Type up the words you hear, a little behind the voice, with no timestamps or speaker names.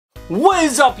What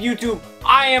is up, YouTube?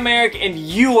 I am Eric and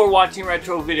you are watching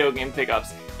Retro Video Game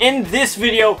Pickups. In this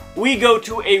video, we go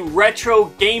to a retro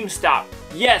GameStop.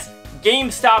 Yes,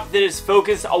 GameStop that is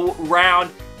focused around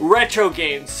retro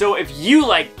games. So if you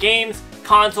like games,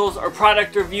 consoles, or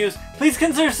product reviews, please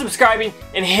consider subscribing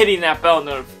and hitting that bell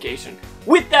notification.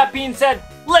 With that being said,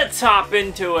 let's hop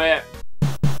into it.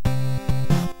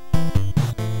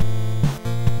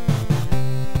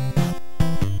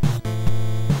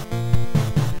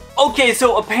 Okay,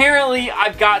 so apparently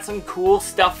I've got some cool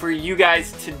stuff for you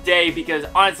guys today because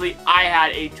honestly I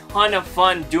had a ton of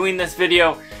fun doing this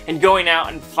video and going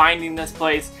out and finding this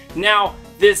place. Now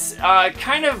this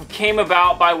kind of came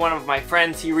about by one of my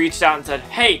friends. He reached out and said,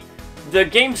 hey, the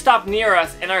GameStop near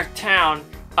us in our town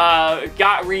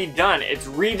got redone. It's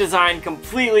redesigned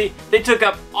completely. They took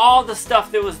up all the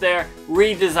stuff that was there,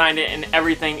 redesigned it and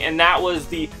everything, and that was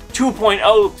the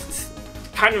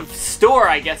 2.0 kind of store,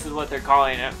 I guess is what they're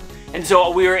calling it. And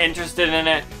so we were interested in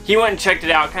it. He went and checked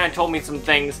it out, kind of told me some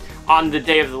things on the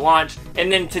day of the launch. And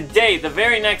then today, the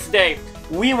very next day,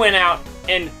 we went out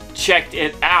and checked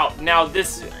it out. Now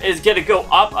this is gonna go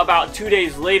up about 2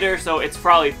 days later, so it's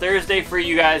probably Thursday for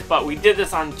you guys, but we did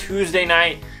this on Tuesday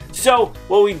night. So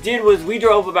what we did was we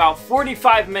drove about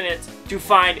 45 minutes to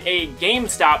find a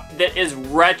GameStop that is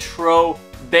retro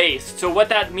based. So what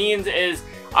that means is,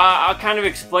 I'll kind of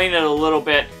explain it a little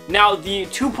bit. Now the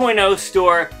 2.0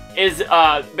 store is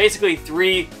basically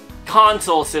 3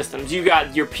 console systems. You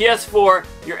got your PS4,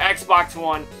 your Xbox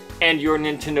One, and your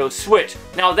Nintendo Switch.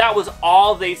 Now that was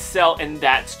all they sell in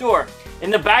that store. In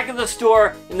the back of the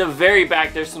store, in the very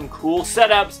back, there's some cool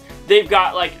setups. They've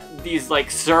got like these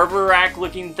like server rack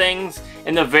looking things.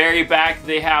 In the very back,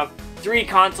 they have 3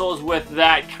 consoles with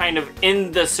that kind of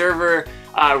in the server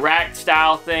rack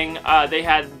style thing. They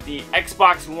had the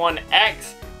Xbox One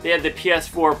X, they had the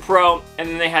PS4 Pro, and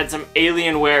then they had some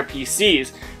Alienware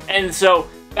PCs. And so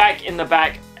back in the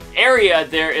back area,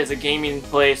 there is a gaming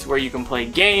place where you can play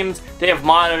games. They have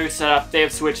monitors set up, they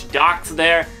have Switch docks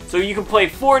there, so you can play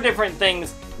 4 different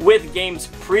things with games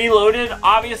preloaded,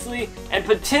 obviously, and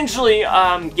potentially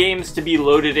games to be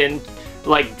loaded in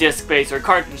like disc space or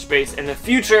cartridge space in the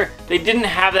future. They didn't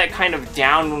have that kind of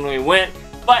down when we went,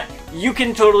 but you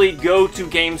can totally go to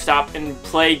GameStop and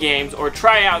play games or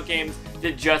try out games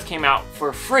that just came out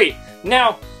for free.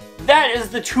 Now, that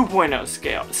is the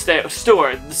 2.0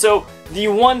 store. So the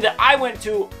one that I went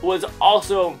to was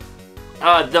also,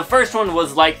 the first one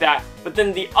was like that, but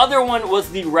then the other one was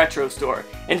the retro store.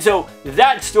 And so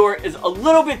that store is a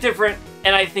little bit different,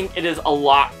 and I think it is a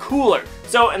lot cooler.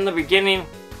 So in the beginning,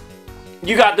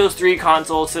 you got those 3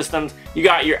 console systems. You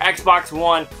got your Xbox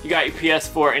One, you got your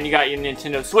PS4, and you got your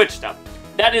Nintendo Switch stuff.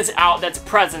 That is out, that's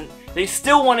present. They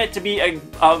still want it to be a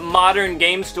modern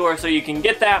game store, so you can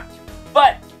get that.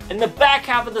 But in the back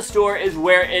half of the store is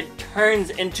where it turns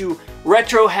into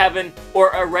retro heaven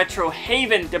or a retro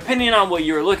haven, depending on what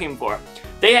you're looking for.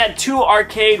 They had 2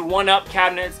 arcade 1-up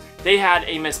cabinets. They had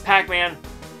a Miss Pac-Man,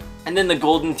 and then the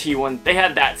Golden Tee one. They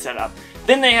had that set up.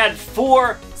 Then they had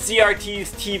 4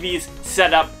 CRTs TVs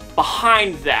set up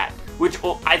behind that, which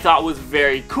I thought was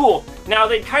very cool. Now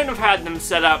they kind of had them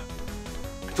set up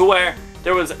to where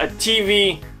there was a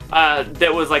TV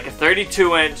that was like a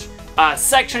 32-inch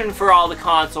section for all the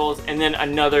consoles, and then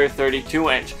another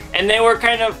 32-inch. And they were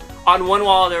kind of on one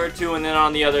wall there were 2, and then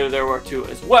on the other there were 2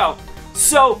 as well.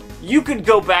 So you could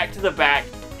go back to the back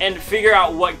and figure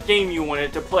out what game you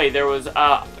wanted to play. There was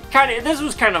this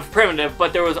was kind of primitive,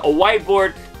 but there was a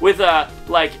whiteboard with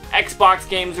like Xbox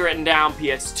games written down,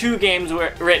 PS2 games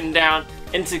written down,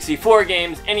 N64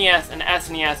 games, NES and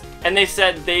SNES, and they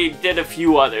said they did a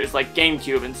few others like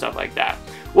GameCube and stuff like that.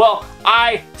 Well,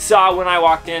 I saw when I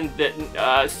walked in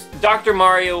that Dr.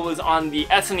 Mario was on the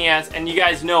SNES, and you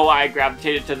guys know I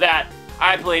gravitated to that.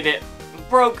 I played it,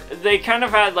 broke. They kind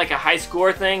of had like a high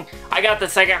score thing. I got the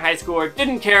second high score,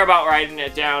 didn't care about writing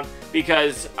it down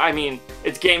because, I mean,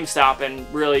 it's GameStop and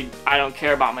really I don't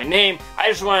care about my name. I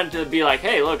just wanted to be like,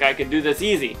 hey, look, I could do this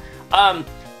easy.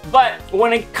 But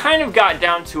when it kind of got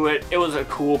down to it, it was a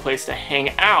cool place to hang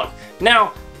out.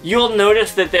 Now, you'll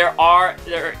notice that there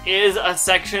is a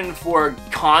section for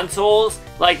consoles.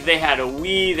 Like they had a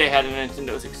Wii, they had a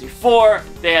Nintendo 64,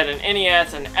 they had an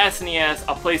NES, an SNES,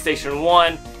 a PlayStation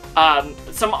 1,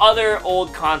 some other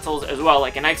old consoles as well,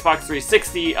 like an Xbox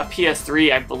 360, a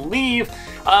PS3, I believe.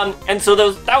 And so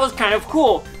that was kind of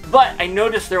cool. But I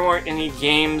noticed there weren't any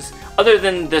games other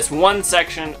than this one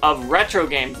section of retro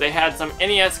games. They had some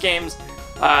NES games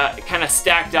kind of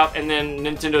stacked up, and then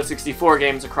Nintendo 64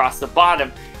 games across the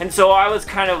bottom. And so I was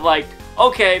kind of like,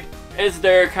 okay, is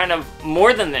there kind of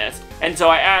more than this? And so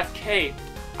I asked, hey,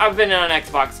 I've been on an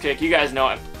Xbox kick, you guys know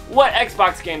it. what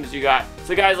Xbox games you got? So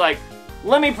the guy's like,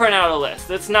 let me print out a list.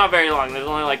 It's not very long. There's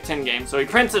only like 10 games. So he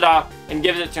prints it off and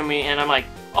gives it to me, and I'm like,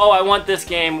 oh, I want this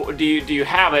game. Do you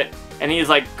have it? And he's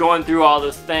like going through all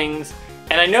those things,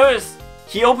 and I noticed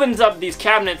he opens up these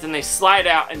cabinets and they slide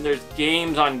out, and there's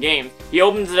games on games. He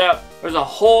opens it up, there's a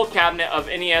whole cabinet of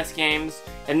NES games,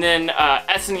 and then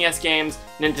SNES games,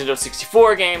 Nintendo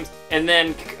 64 games, and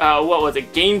then what was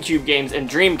it, GameCube games and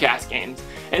Dreamcast games.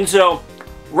 And so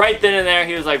right then and there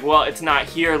he was like, well, it's not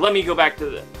here, let me go back to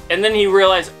the, and then he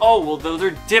realized, oh, well, those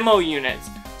are demo units.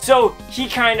 So he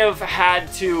kind of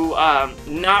had to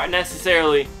not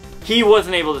necessarily, he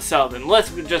wasn't able to sell them.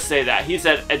 Let's just say that. He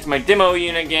said, it's my demo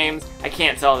unit games, I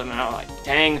can't sell them. And I'm like,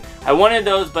 dang, I wanted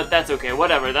those, but that's okay,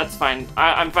 whatever, that's fine.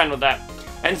 I'm fine with that.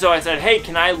 And so I said, hey,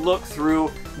 can I look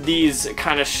through these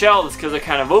kind of shelves because they're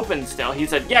kind of open still? He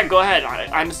said, yeah, go ahead.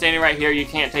 I'm standing right here, you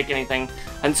can't take anything.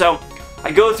 And so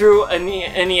I go through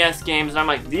NES games, and I'm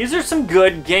like, these are some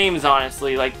good games,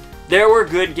 honestly. Like, there were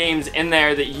good games in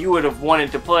there that you would have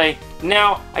wanted to play.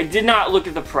 Now, I did not look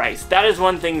at the price. That is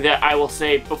one thing that I will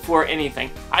say before anything.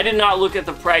 I did not look at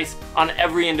the price on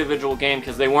every individual game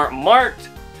because they weren't marked.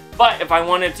 But if I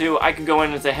wanted to, I could go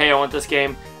in and say, hey, I want this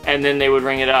game, and then they would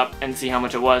ring it up and see how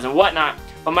much it was and whatnot.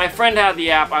 But my friend had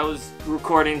the app. I was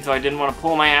recording, so I didn't want to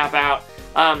pull my app out.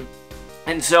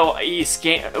 And so he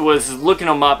was looking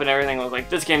them up and everything. I was like,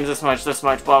 this game's this much,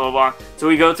 blah, blah, blah. So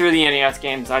we go through the NES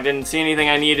games. I didn't see anything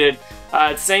I needed.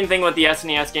 Same thing with the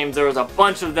SNES games. There was a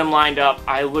bunch of them lined up.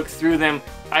 I looked through them.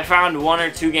 I found 1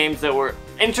 or 2 games that were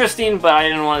interesting, but I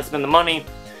didn't want to spend the money.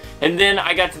 And then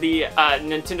I got to the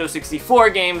Nintendo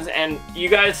 64 games, and you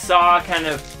guys saw kind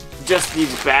of just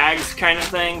these bags kind of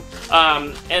thing.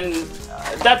 And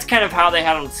that's kind of how they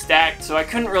had them stacked, so I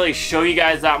couldn't really show you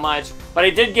guys that much. But I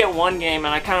did get one game,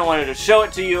 and I kind of wanted to show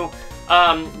it to you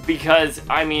because,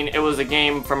 I mean, it was a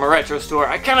game from a retro store.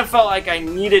 I kind of felt like I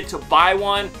needed to buy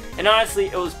one, and honestly,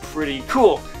 it was pretty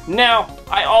cool. Now,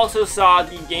 I also saw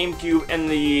the GameCube and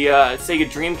the Sega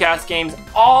Dreamcast games.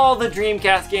 All the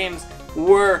Dreamcast games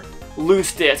were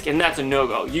loose disc, and that's a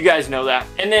no-go. You guys know that.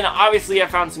 And then, obviously, I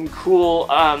found some cool,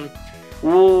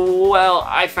 well,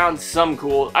 I found some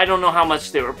cool, I don't know how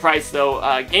much they were priced, though,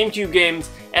 GameCube games.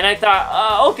 And I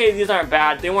thought, okay, these aren't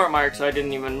bad. They weren't marked, so I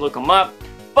didn't even look them up.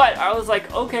 But I was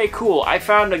like, okay, cool. I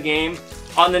found a game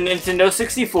on the Nintendo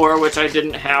 64, which I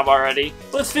didn't have already.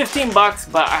 It was 15 bucks,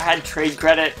 but I had trade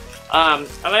credit. And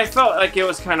I felt like it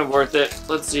was kind of worth it.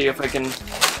 Let's see if I can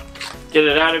get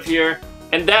it out of here.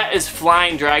 And that is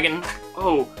Flying Dragon.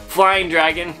 Oh, Flying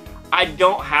Dragon. I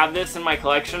don't have this in my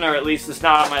collection, or at least it's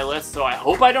not on my list, so I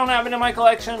hope I don't have it in my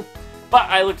collection. But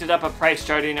I looked it up at price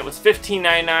charting. It was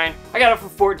 $15.99. I got it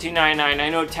for $14.99. I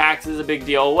know tax is a big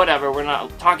deal. Whatever. We're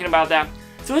not talking about that.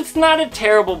 So it's not a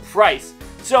terrible price.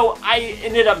 So I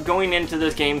ended up going into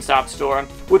this GameStop store,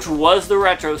 which was the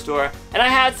retro store, and I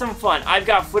had some fun. I've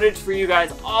got footage for you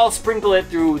guys. I'll sprinkle it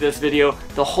through this video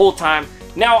the whole time.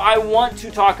 Now I want to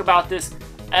talk about this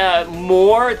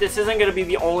more. This isn't going to be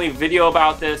the only video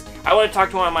about this. I want to talk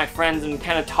to one of my friends and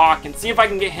kind of talk and see if I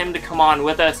can get him to come on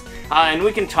with us, and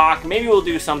we can talk. Maybe we'll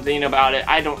do something about it.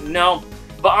 I don't know.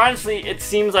 But honestly, it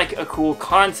seems like a cool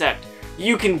concept.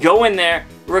 You can go in there,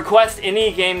 request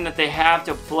any game that they have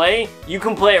to play. You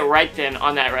can play it right then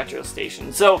on that retro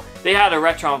station. So they had a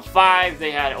Retron 5,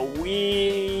 they had a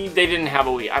Wii. They didn't have a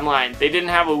Wii. I'm lying. They didn't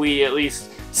have a Wii at least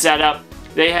set up.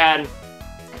 They had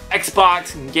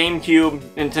Xbox, GameCube,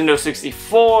 Nintendo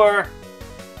 64,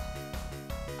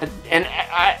 and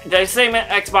did I say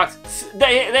Xbox?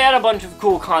 They had a bunch of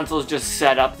cool consoles just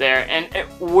set up there, and it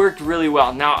worked really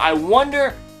well. Now I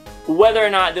wonder whether or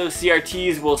not those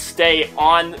CRTs will stay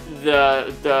on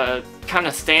the kind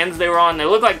of stands they were on. They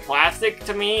look like plastic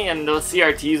to me, and those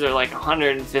CRTs are like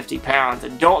 150 pounds. I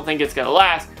don't think it's gonna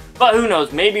last, but who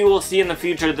knows? Maybe we'll see in the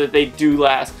future that they do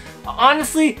last.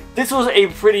 Honestly, this was a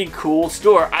pretty cool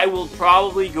store. I will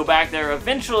probably go back there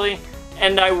eventually,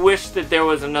 and I wish that there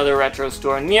was another retro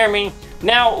store near me.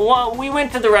 Now, we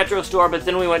went to the retro store, but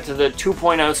then we went to the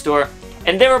 2.0 store,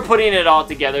 and they were putting it all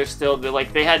together still.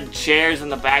 They had chairs in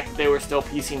the back that they were still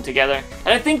piecing together,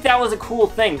 and I think that was a cool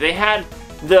thing. They had,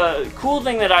 the cool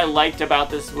thing that I liked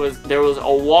about this was there was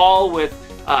a wall with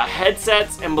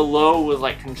headsets, and below was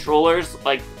like controllers,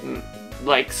 like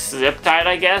zip tied,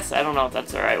 I guess. I don't know if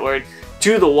that's the right word,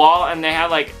 to the wall, and they had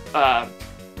like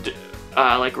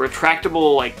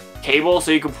retractable like cable, so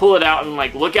you could pull it out and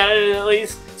like look at it at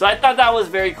least. So I thought that was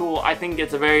very cool. I think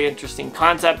it's a very interesting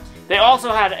concept. They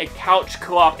also had a couch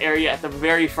co-op area at the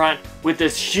very front with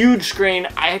this huge screen.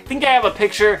 I think I have a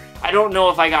picture. I don't know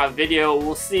if I got video.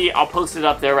 We'll see. I'll post it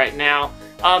up there right now.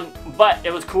 But but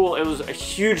it was cool. It was a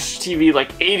huge TV,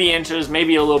 like 80 inches,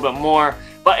 maybe a little bit more,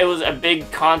 but it was a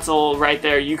big console right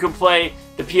there. You could play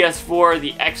the PS4,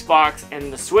 the Xbox,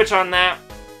 and the Switch on that.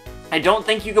 I don't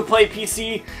think you could play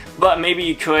PC, but maybe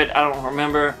you could, I don't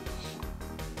remember.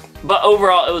 But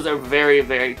overall, it was a very,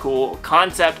 very cool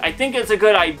concept. I think it's a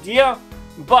good idea,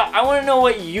 but I want to know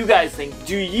what you guys think.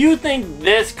 Do you think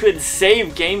this could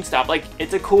save GameStop? Like,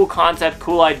 it's a cool concept,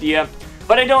 cool idea,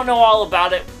 but I don't know all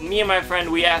about it. Me and my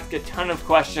friend, we asked a ton of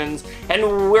questions, and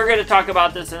we're going to talk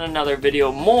about this in another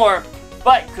video more,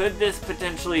 but could this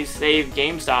potentially save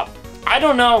GameStop? I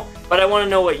don't know, but I want to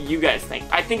know what you guys think.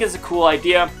 I think it's a cool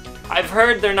idea. I've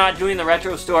heard they're not doing the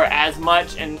retro store as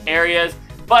much in areas,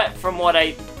 but from what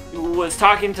I was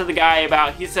talking to the guy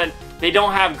about, he said they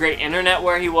don't have great internet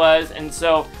where he was, and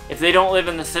so if they don't live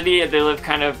in the city, if they live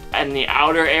kind of in the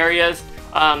outer areas,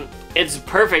 it's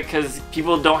perfect because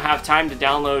people don't have time to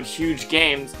download huge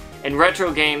games, and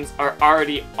retro games are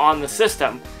already on the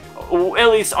system. At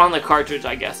least on the cartridge,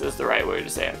 I guess is the right way to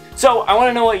say it. So I want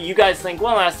to know what you guys think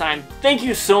one last time. Thank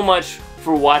you so much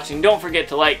for watching. Don't forget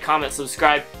to like, comment,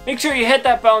 subscribe. Make sure you hit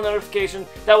that bell notification.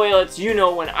 That way it lets you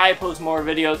know when I post more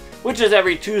videos, which is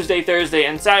every Tuesday, Thursday,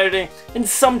 and Saturday, and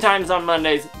sometimes on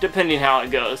Mondays, depending how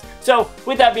it goes. So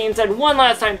with that being said, one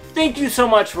last time, thank you so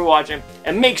much for watching,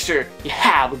 and make sure you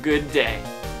have a good day.